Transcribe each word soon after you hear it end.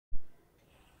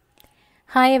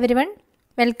Hi everyone,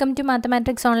 welcome to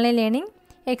Mathematics Online Learning.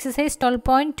 Exercise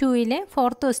 12.2 ile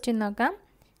fourth question നോക്കാം.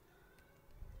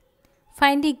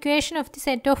 Find the equation of the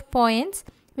set of points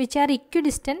which are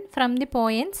equidistant from the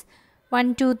points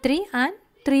 1, 2, 3 and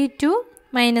 3, 2,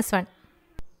 minus 1.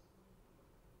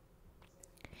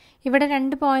 ഇവിടെ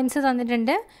രണ്ട് points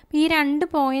തന്നിട്ടുണ്ട്. ഈ രണ്ട്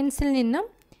പോയിന്റ്സിൽ നിന്നും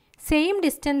same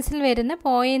ഡിസ്റ്റൻസിൽ വരുന്ന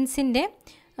പോയിന്റ്സിൻ്റെ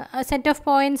set of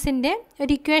പോയിൻറ്റ്സിൻ്റെ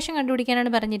ഒരു equation കണ്ടുപിടിക്കാനാണ്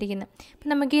പറഞ്ഞിരിക്കുന്നത്. അപ്പം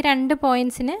നമുക്ക് ഈ രണ്ട്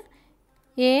പോയിൻറ്റ്സിന്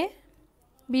എ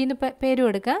ബി എന്ന് പേര്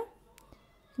കൊടുക്കാം.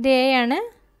 ഇത് എ ആണ്,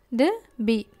 ഇത്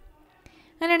ബി.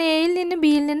 അങ്ങനെയാണ് എയിൽ നിന്ന്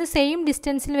ബിയിൽ നിന്ന് സെയിം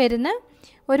ഡിസ്റ്റൻസിൽ വരുന്ന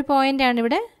ഒരു പോയിൻ്റാണ്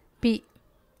ഇവിടെ പി.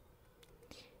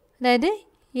 അതായത്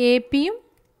എ പിയും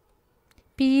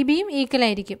പി ബിയും ഈക്വൽ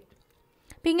ആയിരിക്കും.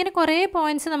 അപ്പം ഇങ്ങനെ കുറേ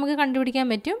പോയിൻറ്റ്സ് നമുക്ക് കണ്ടുപിടിക്കാൻ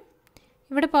പറ്റും.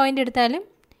 ഇവിടെ പോയിൻ്റ് എടുത്താലും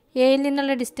എയിൽ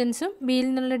നിന്നുള്ള ഡിസ്റ്റൻസും ബിയിൽ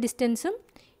നിന്നുള്ള ഡിസ്റ്റൻസും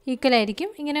ഈക്വൽ ആയിരിക്കും.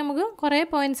 ഇങ്ങനെ നമുക്ക് കുറേ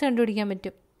പോയിൻറ്റ്സ് കണ്ടുപിടിക്കാൻ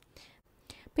പറ്റും.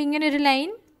 അപ്പോൾ ഇങ്ങനെ ഒരു ലൈൻ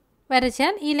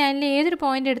വരച്ചാൽ ഈ ലൈനിൽ ഏതൊരു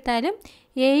പോയിൻ്റ് എടുത്താലും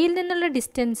എയിൽ നിന്നുള്ള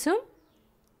ഡിസ്റ്റൻസും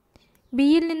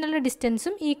ബിയിൽ നിന്നുള്ള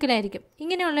ഡിസ്റ്റൻസും ഈക്വൽ ആയിരിക്കും.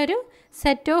 ഇങ്ങനെയുള്ളൊരു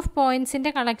സെറ്റ് ഓഫ്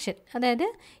പോയിൻറ്റ്സിൻ്റെ കളക്ഷൻ, അതായത്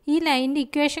ഈ ലൈനിൻ്റെ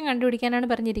ഇക്വേഷൻ കണ്ടുപിടിക്കാനാണ്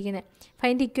പറഞ്ഞിരിക്കുന്നത്.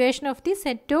 Find the equation of the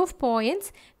set of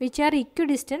points which are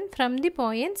ഇക്വിഡിസ്റ്റൻറ്റ് from the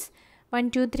points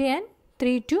 1, 2, 3 and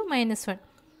 3, 2, minus 1.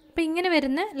 അപ്പോൾ ഇങ്ങനെ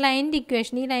വരുന്ന ലൈനിൻ്റെ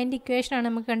ഇക്വേഷൻ, ഈ ലൈനിൻ്റെ ഇക്വേഷനാണ്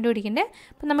നമുക്ക് കണ്ടുപിടിക്കേണ്ടത്.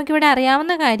 അപ്പോൾ നമുക്കിവിടെ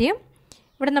അറിയാവുന്ന കാര്യം,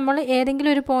 ഇവിടെ നമ്മൾ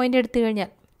ഏതെങ്കിലും ഒരു പോയിൻ്റ് എടുത്തു കഴിഞ്ഞാൽ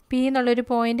പി എന്നുള്ളൊരു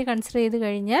പോയിൻ്റ് കൺസിഡർ ചെയ്ത്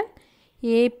കഴിഞ്ഞാൽ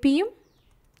എ പിയും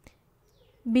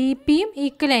ബി പിയും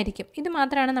ഈക്വൽ ആയിരിക്കും. ഇത്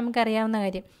മാത്രമാണ് നമുക്കറിയാവുന്ന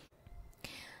കാര്യം.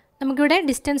 നമുക്കിവിടെ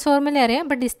ഡിസ്റ്റൻസ് ഫോർമുല അറിയാം.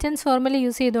 അപ്പോൾ ഡിസ്റ്റൻസ് ഫോർമുല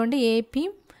യൂസ് ചെയ്തുകൊണ്ട് എ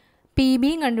പിയും പി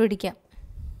ബിയും കണ്ടുപിടിക്കാം.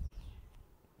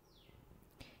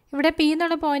 ഇവിടെ പി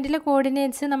എന്നുള്ള പോയിൻറ്റിലെ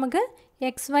കോർഡിനേറ്റ്സ് നമുക്ക്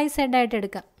എക്സ് വൈ സെഡ് ആയിട്ട്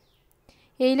എടുക്കാം.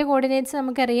 എയിലെ കോർഡിനേറ്റ്സ്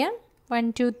നമുക്കറിയാം 1,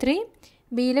 2, 3.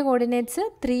 ബിയിലെ കോർഡിനേറ്റ്സ്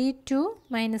 3, 2,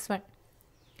 minus 1.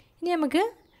 ഇനി നമുക്ക്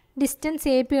ഡിസ്റ്റൻസ്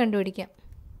എ പി കണ്ടുപിടിക്കാം.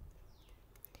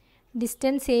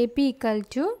 Distance A P equal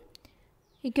to,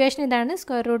 equation ഇതാണ്,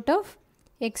 square root of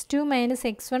x2 minus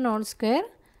x1 whole square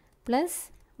plus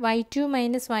y2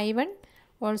 minus y1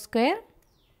 whole square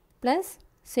plus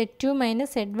z2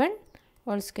 minus z1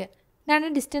 whole square.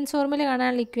 ഇതാണ് distance formula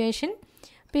കാണാനുള്ള equation.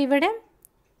 അപ്പോൾ ഇവിടെ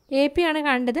A P ആണ്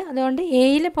കാണേണ്ടത്. അതുകൊണ്ട്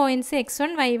എയിലെ points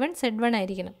x1, y1, z1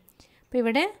 ആയിരിക്കണം. അപ്പോൾ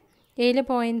ഇവിടെ എയിലെ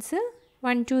പോയിൻറ്റ്സ്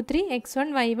 1, 2, 3 x1,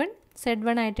 y1,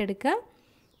 z1 ആയിട്ട് എടുക്കുക.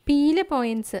 പിയിലെ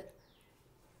പോയിൻറ്റ്സ്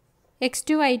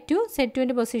x2, y2,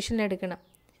 z2ൻ്റെ പൊസിഷനിൽ എടുക്കണം.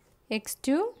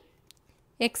 x2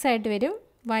 x ആയിട്ട് വരും,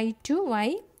 y2 y,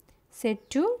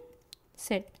 z2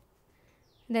 z.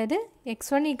 അതായത്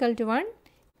x1 equal to 1,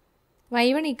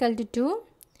 y1 equal to 2,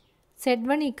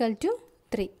 z1 equal to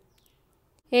 3.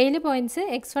 എയിലെ പോയിൻറ്റ്സ്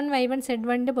x1, y1,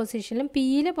 z1ൻ്റെ പൊസിഷനിലും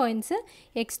പിയിലെ പോയിൻറ്റ്സ്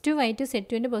x2, y2,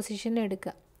 z2ൻ്റെ പൊസിഷനിലും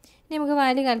എടുക്കുക. ഇനി നമുക്ക്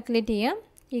വാല്യൂ കാൽക്കുലേറ്റ് ചെയ്യാം.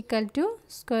 Equal to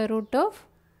square root of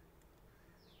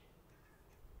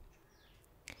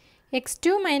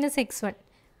x2 minus x1.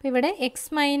 അപ്പോൾ ഇവിടെ x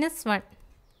minus 1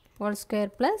 whole square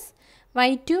plus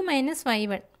y2 minus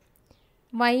y1,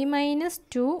 y minus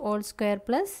 2 whole square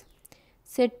plus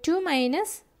z2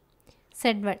 minus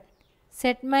z1,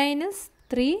 z minus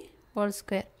 3 whole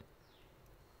square.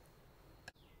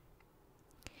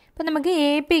 അപ്പോൾ നമുക്ക്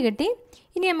A P കിട്ടി.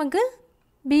 ഇനി നമുക്ക്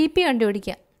B P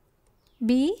കണ്ടുപിടിക്കാം.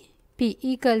 B P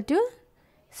equal to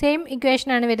same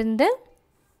ഇക്വേഷനാണ് വരുന്നത്.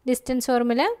 Distance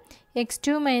formula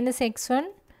x2 minus x1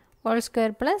 whole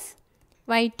square plus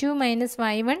y2 minus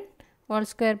y1 whole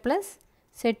square plus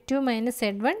z2 minus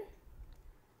z1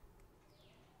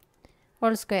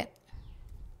 whole square.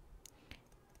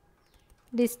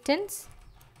 Distance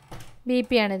B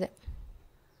P ആണിത്.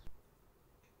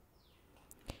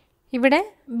 ഇവിടെ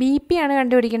B P ആണ്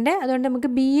കണ്ടുപിടിക്കേണ്ടത്. അതുകൊണ്ട് നമുക്ക്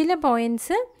ബിയിലെ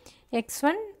points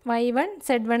x1, y1,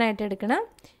 z1 ആയിട്ട് എടുക്കണം.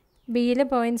 ബിയിലെ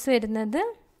പോയിൻറ്റ്സ് വരുന്നത്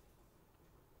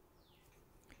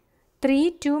 3,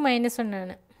 2, minus 1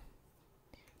 ആണ്.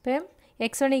 അപ്പം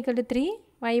x1 equal to 3,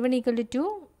 y1 equal to 2,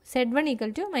 z1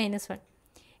 equal to -1.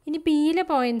 ഇനി പിയിലെ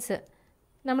പോയിൻറ്റ്സ്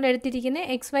നമ്മൾ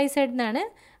എടുത്തിരിക്കുന്നത് എക്സ് വൈ സെഡ് എന്നാണ്.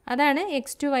 അതാണ്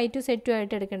x2, y2, z2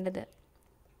 ആയിട്ട് എടുക്കേണ്ടത്.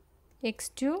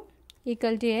 x2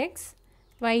 equal to x,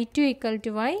 y2 equal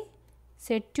to y,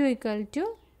 z2 equal to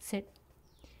z.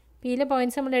 പിയിലെ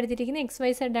പോയിൻറ്റ്സ് നമ്മൾ എടുത്തിരിക്കുന്നത് എക്സ് വൈ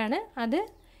സെഡ് ആണ്. അത്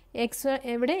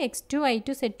ഇവിടെ x2,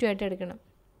 y2, z2 ആയിട്ട് എടുക്കണം.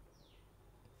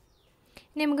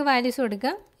 ഇനി നമുക്ക് വാല്യൂസ്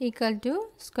കൊടുക്കാം. Equal to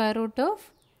square root of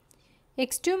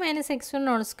x2 minus x1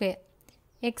 whole square,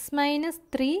 x minus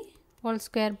 3 whole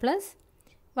square plus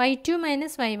y2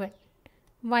 minus y1,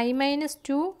 y minus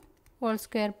 2 whole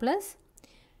square plus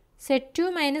z2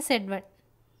 minus z1,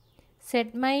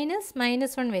 z minus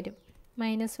 -1 വരും,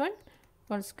 -1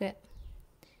 whole square.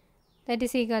 That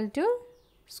is equal to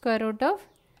square root of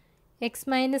x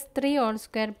minus 3 whole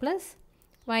square plus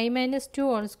y minus 2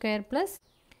 whole square plus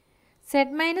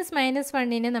Z minus minus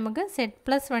വണ്ണിനെ നമുക്ക് Z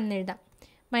plus one എഴുതാം.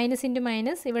 Minus into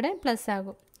minus ഇവിടെ plus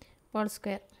ആകും, whole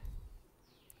square.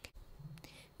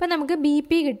 ഇപ്പം നമുക്ക് B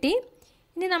P കിട്ടി.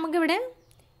 ഇനി നമുക്കിവിടെ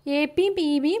A പിയും പി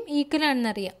ബിയും ഈക്വൽ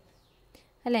ആണെന്നറിയാം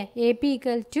അല്ലേ. A P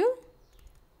equal to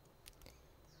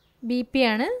B P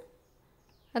ആണ്.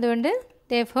 അതുകൊണ്ട്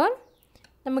therefore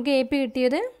നമുക്ക് എ പി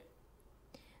കിട്ടിയത്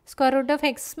square root of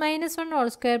X minus one whole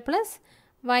square plus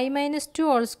Y minus two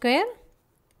whole square,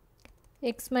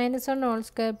 X minus one whole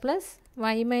square plus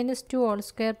Y minus two whole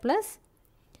square plus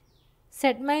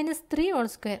Z minus three whole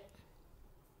square,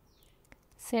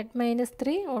 Z minus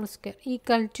three whole square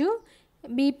equal to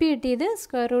B P കിട്ടിയത്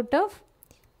square root of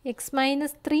X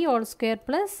minus three whole square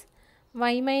plus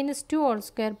Y minus two whole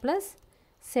square plus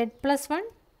Z plus one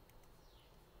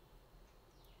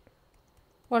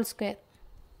whole square.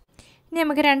 ഇനി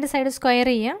നമുക്ക് രണ്ട് side square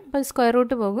ചെയ്യാം. അപ്പോൾ square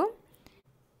root പോകും.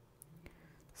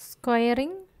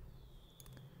 Squaring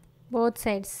both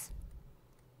sides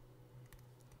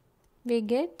we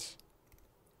get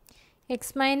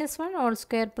x minus 1 whole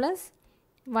square plus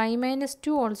y minus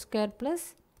 2 whole square plus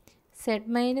z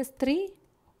minus 3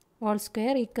 whole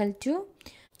square equal to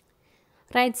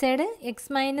right side x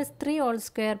minus 3 whole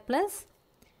square plus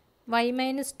y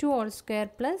minus 2 whole square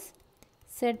plus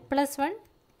z plus 1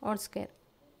 whole square.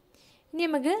 ഇനി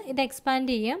നമുക്ക് ഇത്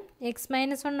expand ചെയ്യാം. X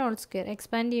minus one whole square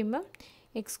expand ചെയ്യുമ്പോൾ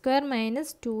X square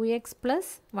minus 2x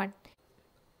plus 1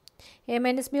 A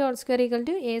minus B whole square equal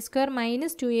to A square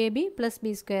minus 2ab plus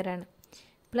B square ആണ്.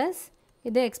 Plus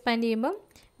ഇത് expand ചെയ്യുമ്പം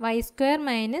Y square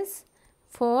minus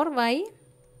 4y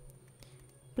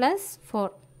plus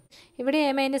 4. ഇവിടെ A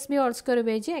minus B whole square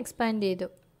ഉപയോഗിച്ച് expand ചെയ്തു.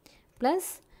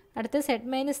 Plus അടുത്ത Z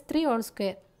minus 3 whole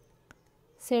square,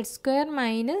 Z square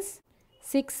minus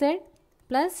 6z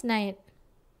plus 9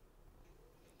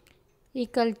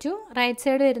 equal to right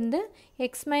side വരുന്നത്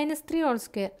X minus 3 whole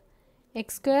square,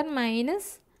 X square minus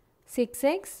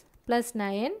 6x plus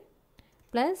 9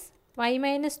 plus Y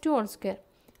minus 2 whole square,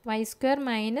 Y square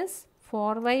minus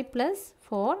 4y plus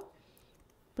 4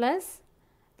 plus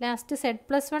last said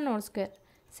plus 1 whole square,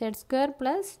 Z square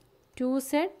plus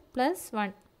 2z plus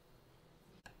 1.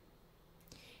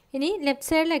 ഇനി left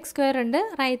സൈഡിൽ X square ഉണ്ട്,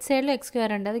 right സൈഡിൽ X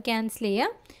square ഉണ്ട്, അത് cancel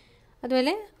ചെയ്യാം.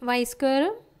 അതുപോലെ Y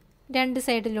സ്ക്വയറും രണ്ട്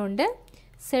സൈഡിലും ഉണ്ട്,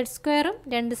 സെഡ് സ്ക്വയറും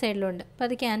രണ്ട് സൈഡിലും ഉണ്ട്, അപ്പോൾ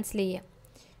അത് ക്യാൻസൽ ചെയ്യാം.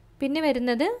 പിന്നെ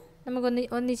വരുന്നത്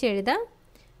നമുക്കൊന്നിച്ച് എഴുതാം.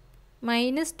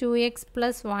 Minus 2x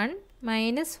plus 1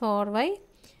 minus 4y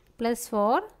plus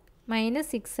 4 minus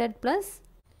 6z plus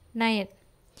 9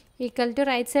 equal to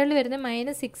right സൈഡിൽ വരുന്ന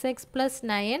minus 6x plus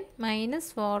 9 minus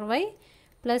 4y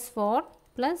plus 4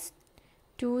 plus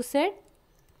 2z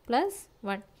plus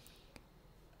 1.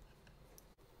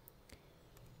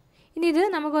 ഇനി ഇത്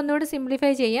നമുക്കൊന്നുകൂടി സിംപ്ലിഫൈ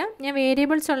ചെയ്യാം. ഞാൻ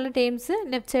വേരിയബിൾസ് ഉള്ള ടേംസ്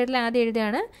ലെഫ്റ്റ് സൈഡിൽ ആദ്യം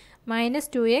എഴുതുകയാണ്. Minus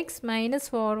 2x minus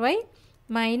 4y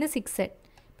minus 6z.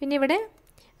 പിന്നെ ഇവിടെ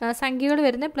സംഖ്യകൾ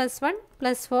വരുന്നത് പ്ലസ് 1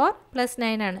 പ്ലസ് 4 പ്ലസ്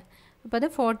 9 ആണ്. അപ്പോൾ അത്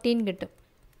 14 കിട്ടും.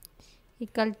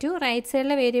 ഈക്വൽ ടു റൈറ്റ്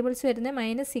സൈഡിലെ വേരിയബിൾസ് വരുന്നത്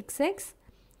minus 6x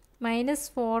minus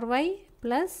 4y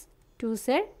plus 2z.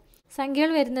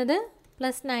 സംഖ്യകൾ വരുന്നത്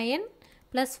പ്ലസ് 9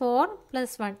 പ്ലസ് 4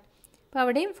 പ്ലസ് 1. അപ്പോൾ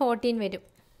അവിടെയും 14 വരും.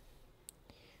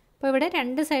 അപ്പോൾ ഇവിടെ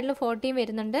രണ്ട് സൈഡിലും 14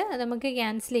 വരുന്നുണ്ട്, അത് നമുക്ക്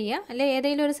ക്യാൻസൽ ചെയ്യാം. അല്ലെ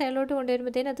ഏതെങ്കിലും ഒരു സൈഡിലോട്ട്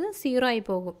കൊണ്ടുവരുമ്പോഴത്തേനും അത് 0 ആയി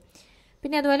പോകും.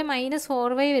 പിന്നെ അതുപോലെ മൈനസ്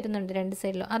 4y വരുന്നുണ്ട് രണ്ട്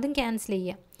സൈഡിലും, അതും ക്യാൻസൽ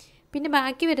ചെയ്യാം. പിന്നെ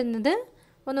ബാക്കി വരുന്നത്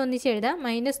ഒന്നിച്ച് എഴുതാം.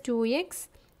 Minus 2x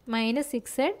minus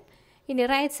 6z. ഇനി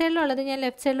റൈറ്റ് സൈഡിലുള്ളത് ഞാൻ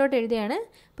ലെഫ്റ്റ് സൈഡിലോട്ട് എഴുതുകയാണ്.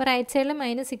 അപ്പോൾ റൈറ്റ് സൈഡിൽ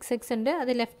മൈനസ് 6x ഉണ്ട്,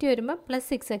 അത് ലെഫ്റ്റ് വരുമ്പോൾ പ്ലസ്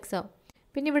 6x ആവും.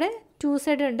 പിന്നെ ഇവിടെ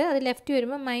 2z ഉണ്ട്, അത് ലെഫ്റ്റ്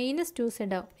വരുമ്പോൾ മൈനസ്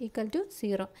 2z ആവും, ഈക്വൽ ടു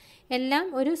 0. എല്ലാം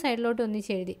ഒരു സൈഡിലോട്ട്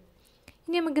ഒന്നിച്ച് എഴുതി.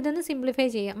 ഇനി നമുക്കിതൊന്ന് സിംപ്ലിഫൈ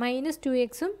ചെയ്യാം. മൈനസ്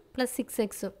 2xും പ്ലസ്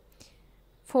 6xും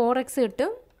 4x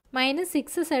കിട്ടും. മൈനസ്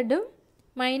 6zഉം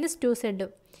മൈനസ് 2zഉം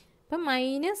അപ്പം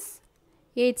മൈനസ്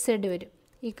 8z വരും,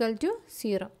 ഈക്വൽ ടു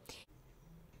 0.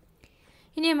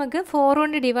 ഇനി നമുക്ക് 4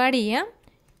 കൊണ്ട് ഡിവൈഡ് ചെയ്യാം.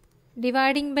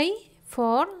 Dividing by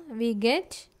 4 we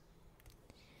get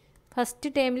first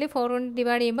ടേമിൽ 4 കൊണ്ട്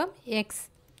ഡിവൈഡ് ചെയ്യുമ്പം എക്സ്,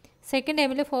 സെക്കൻഡ്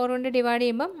ടേമിൽ 4 കൊണ്ട് ഡിവൈഡ്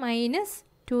ചെയ്യുമ്പം മൈനസ്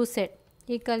 2z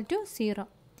ഈക്വൽ ടു 0.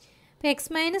 അപ്പോൾ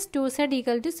X minus 2z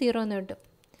equal to 0 എന്ന് കിട്ടും.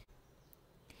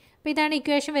 അപ്പോൾ ഇതാണ്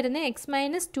ഇക്വേഷൻ വരുന്നത്, X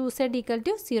minus 2z equal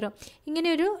to 0. ഇങ്ങനെ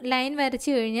ഒരു ലൈൻ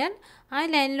വരച്ച് കഴിഞ്ഞാൽ ആ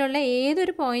ലൈനിലുള്ള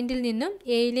ഏതൊരു പോയിന്റിൽ നിന്നും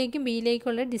എയിലേക്കും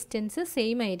ബിയിലേക്കുള്ള ഡിസ്റ്റൻസ്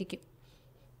സെയിം ആയിരിക്കും.